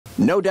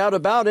No doubt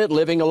about it,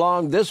 living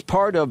along this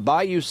part of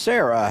Bayou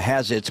Sara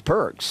has its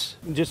perks.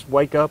 Just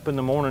wake up in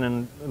the morning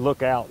and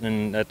look out,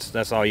 and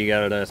that's all you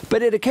gotta do.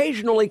 But it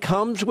occasionally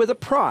comes with a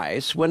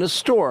price when a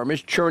storm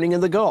is churning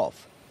in the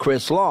Gulf.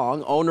 Chris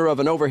Long, owner of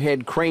an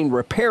overhead crane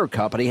repair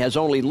company, has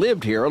only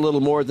lived here a little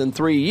more than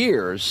 3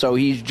 years, so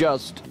he's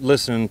just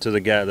listening to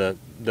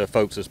the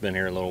folks that's been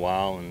here a little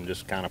while and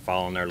just kind of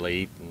following their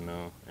lead.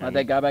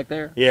 That guy back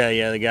there?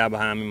 Yeah, the guy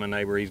behind me, my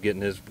neighbor, he's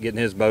getting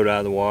his boat out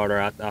of the water.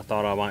 I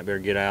thought I might better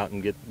get out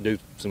and do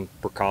some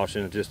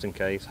precautions just in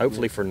case,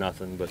 hopefully for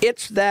nothing. But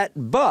it's that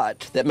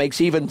but that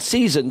makes even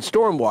seasoned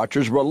storm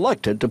watchers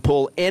reluctant to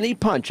pull any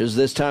punches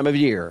this time of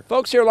year.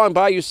 Folks here along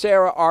Bayou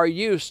Sara are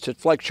used to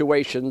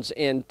fluctuations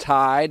in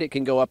tide. It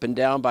can go up and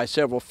down by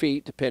several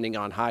feet depending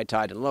on high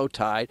tide and low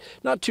tide.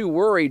 Not too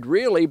worried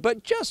really,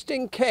 but just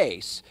in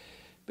case,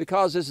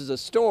 because this is a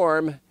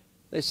storm,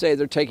 they say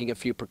they're taking a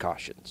few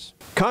precautions.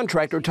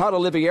 Contractor Todd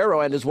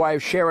Oliviero and his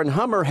wife Sharon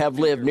Hummer have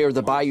lived near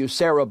the Bayou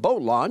Sara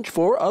boat launch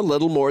for a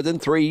little more than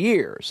 3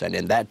 years, and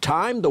in that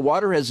time the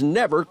water has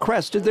never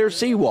crested their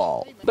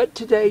seawall. But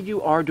today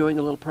you are doing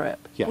a little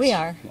prep. Yes. We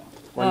are. Yeah.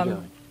 What are you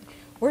doing?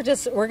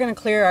 We're going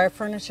to clear our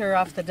furniture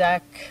off the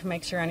deck,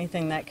 make sure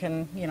anything that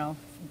can,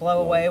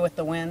 blow away with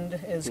the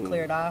wind is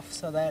cleared off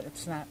so that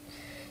it's not,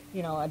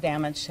 a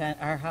damage to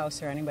our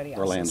house or anybody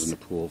else's. Or lands in the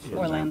pool, for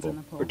example. Or lands in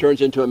the pool. Or turns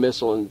into a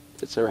missile and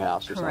it's their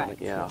house or Correct.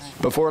 something. Yeah.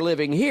 Correct. Before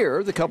living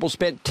here, the couple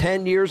spent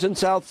 10 years in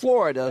South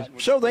Florida,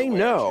 so they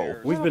know.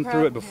 We've been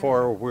through it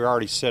before. We're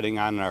already sitting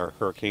on our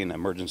hurricane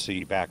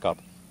emergency backup,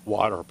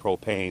 water,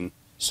 propane,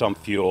 some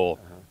fuel.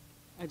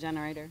 A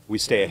generator. We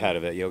stay ahead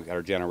of it. Got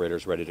our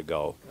generators ready to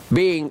go.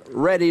 Being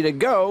ready to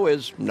go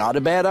is not a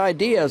bad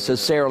idea,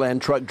 says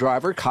Saraland truck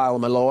driver Kyle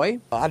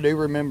Malloy. I do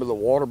remember the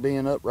water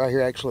being up right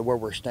here, actually where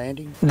we're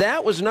standing.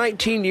 That was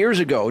 19 years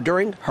ago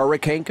during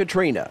Hurricane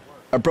Katrina.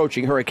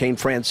 Approaching Hurricane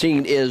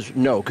Francine is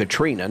no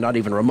Katrina, not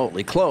even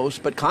remotely close,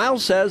 but Kyle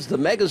says the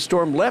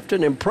megastorm left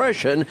an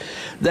impression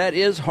that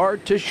is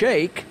hard to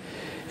shake,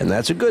 and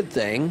that's a good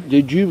thing.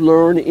 Did you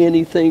learn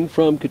anything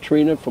from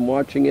Katrina, from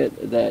watching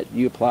it, that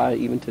you apply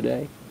even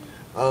today?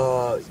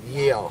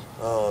 Yeah.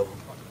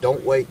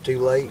 Don't wait too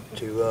late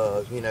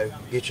to,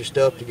 get your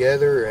stuff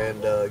together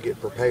and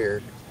get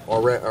prepared.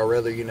 Or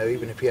rather,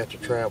 even if you have to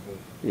travel,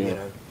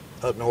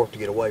 up north to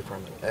get away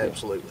from it.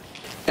 Absolutely.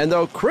 And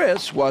though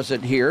Chris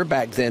wasn't here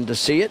back then to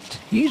see it,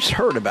 he's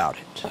heard about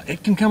it.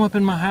 it can come up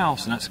in my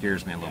house, and that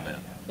scares me a little bit.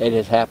 It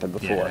has happened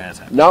before. Yeah, it has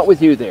happened. Not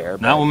with you there.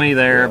 Not with me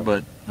there, yeah.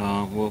 but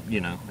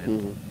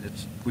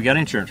we got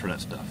insurance for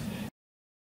that stuff.